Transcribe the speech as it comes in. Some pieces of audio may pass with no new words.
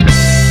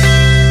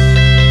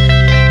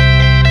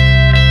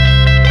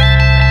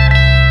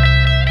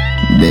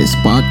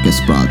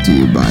podcast brought to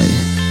you by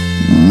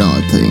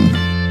Nothing.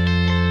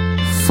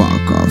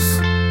 Fuck off,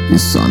 you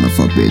son of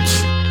a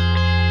bitch.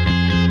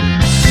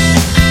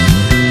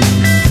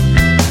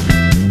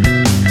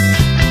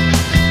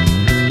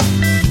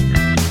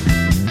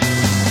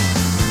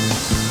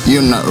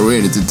 You're not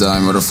ready to die,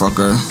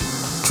 motherfucker.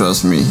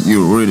 Trust me,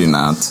 you're really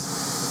not.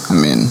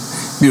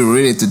 Be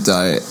ready to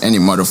die any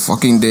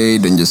motherfucking day.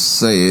 Don't just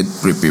say it.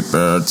 Be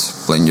prepared.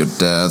 Plan your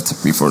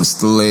death before it's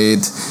too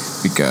late.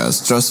 Because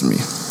trust me,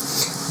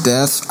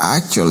 death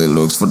actually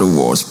looks for the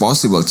worst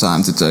possible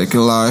time to take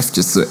your life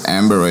just to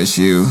embarrass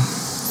you.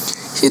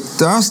 He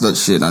does that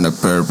shit on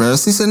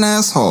purpose. He's an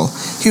asshole.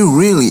 He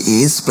really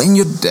is. Plan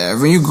your death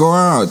when you go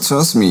out.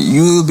 Trust me,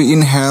 you will be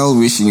in hell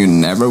wishing you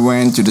never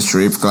went to the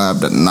strip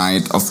club that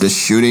night of the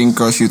shooting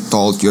cause you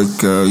told your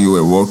girl you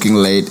were working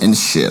late and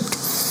shit.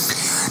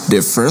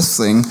 The first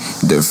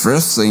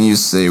thing you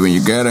say when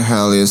you get to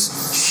hell is,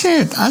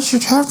 shit, I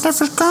should have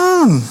never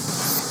gone.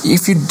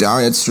 If you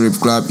die at strip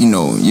club,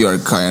 you are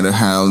kind of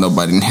hell.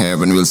 Nobody in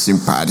heaven will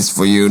sympathize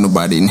for you.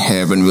 Nobody in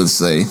heaven will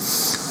say,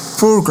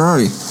 poor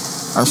guy,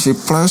 as he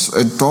placed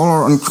 $1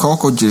 on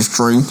Coco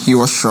G-string, he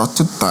was shot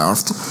to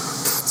death.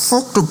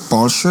 Fuck the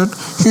bullshit.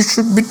 He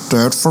should be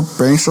dead for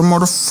being so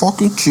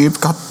motherfucking cheap,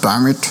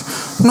 goddammit.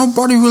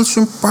 Nobody will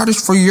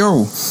sympathize for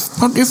you.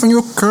 Not even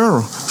your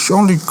girl. She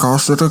only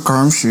goes to the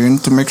crime scene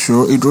to make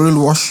sure it really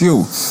was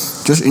you.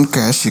 Just in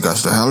case she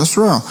goes to hell as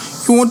well.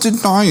 You won't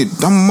deny it.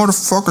 That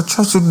motherfucker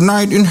just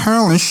died in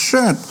hell and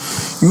shit.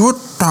 You a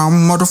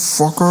dumb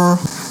motherfucker.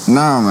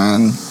 Nah,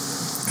 man.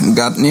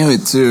 God knew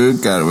it too.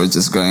 God was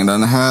just going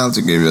down hell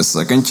to give you a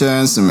second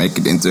chance to make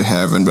it into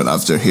heaven. But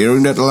after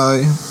hearing that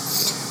lie,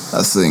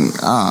 I think,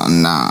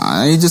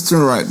 you just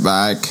turn right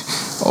back.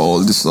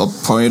 All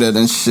disappointed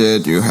and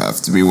shit. You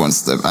have to be one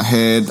step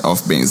ahead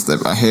of being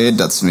step ahead.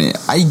 That's me.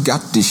 I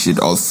got this shit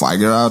all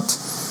figured out.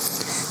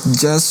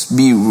 Just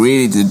be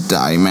ready to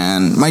die,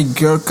 man. My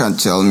girl can't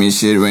tell me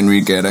shit when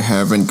we get to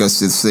heaven cause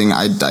she think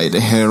I died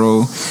a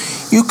hero.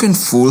 You can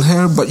fool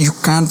her, but you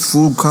can't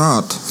fool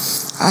God.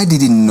 I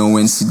didn't know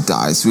when she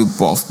dies we'll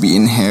both be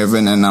in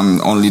heaven and I'm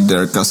only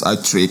there cause I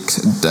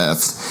tricked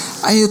death.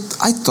 I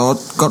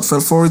thought God fell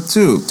for it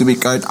too. To be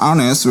quite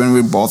honest, when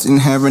we're both in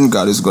heaven,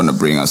 God is gonna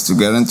bring us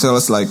together and tell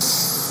us like,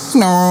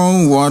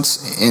 no, what's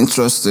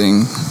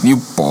interesting? You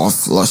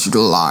both lost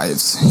your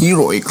lives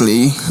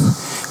heroically,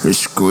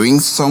 rescuing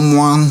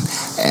someone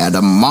at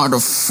a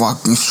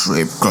motherfucking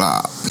strip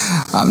club.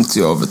 I'm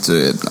too over to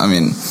it.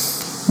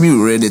 Be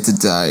ready to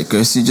die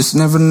cause you just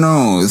never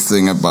know.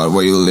 Think about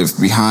what you leave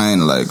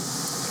behind, like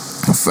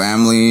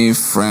family,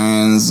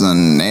 friends,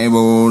 and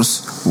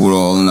neighbors would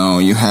all know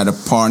you had a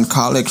porn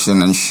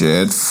collection and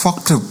shit.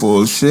 Fuck the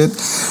bullshit.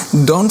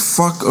 Don't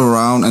fuck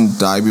around and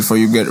die before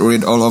you get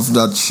rid of all of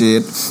that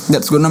shit.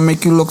 That's gonna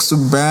make you look so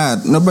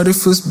bad. Nobody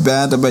feels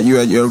bad about you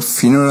at your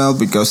funeral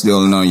because they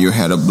all know you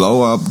had a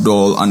blow-up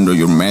doll under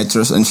your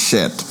mattress and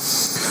shit.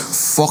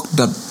 Fuck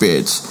that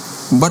bitch.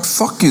 But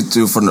fuck you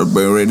too for not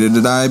being ready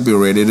to die. Be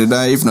ready to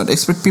die. If not,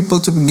 expect people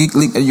to be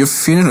giggling at your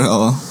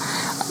funeral.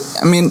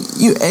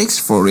 You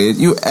asked for it.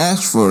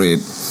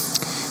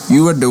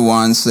 You were the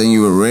one saying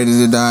you were ready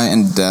to die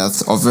and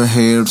death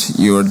overheard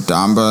your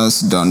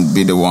dumbass. Don't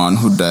be the one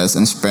who dies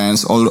and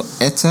spends all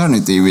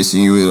eternity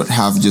wishing you would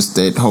have just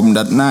stayed home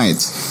that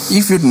night.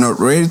 If you're not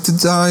ready to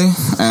die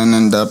and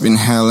end up in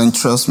hell, and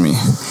trust me,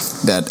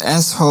 that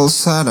asshole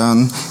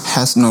Satan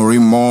has no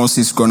remorse.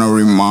 He's gonna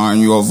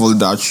remind you of all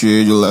that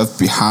shit you left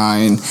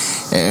behind.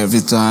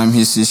 Every time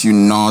he sees you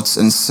nods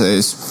and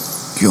says,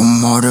 your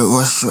mother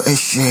was so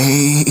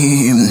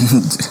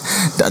ashamed.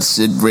 That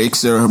shit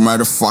breaks your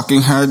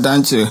motherfucking heart,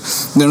 don't you?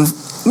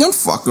 Don't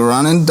fuck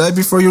around and die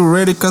before you're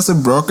ready cause a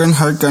broken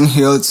heart can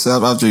heal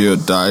itself after you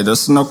die.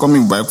 There's no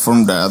coming back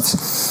from that.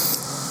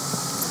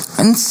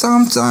 And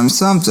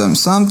sometimes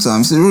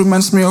it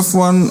reminds me of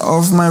one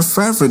of my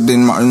favorite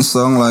Dean Martin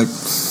song, like,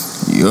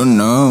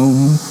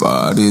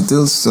 nobody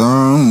till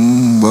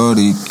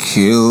somebody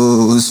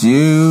kills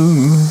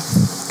you.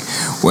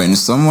 When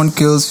someone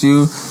kills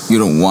you, you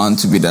don't want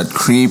to be that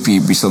creepy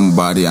be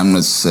somebody. I'm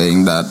not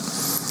saying that.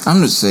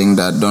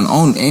 Don't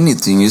own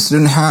anything you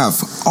shouldn't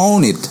have.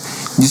 Own it.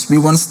 Just be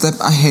one step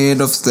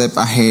ahead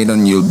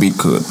and you'll be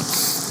good.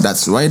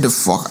 That's why the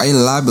fuck I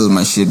label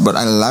my shit. But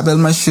I label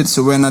my shit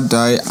so when I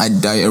die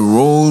a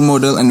role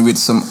model and with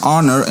some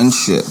honor and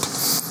shit.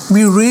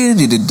 Be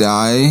ready to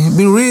die.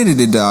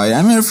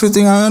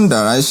 Everything I own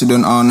that I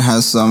shouldn't own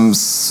has some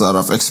sort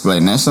of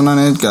explanation on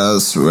it.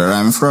 Cause where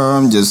I'm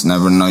from, just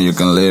never know you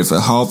can leave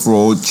a half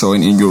rolled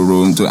joint in your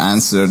room to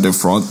answer the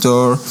front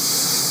door.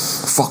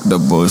 Fuck the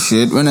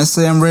bullshit. When I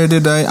say I'm ready to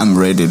die, I'm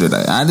ready to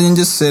die. I didn't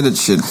just say that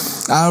shit.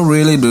 I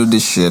really do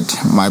this shit.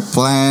 My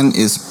plan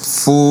is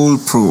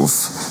foolproof.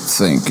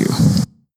 Thank you.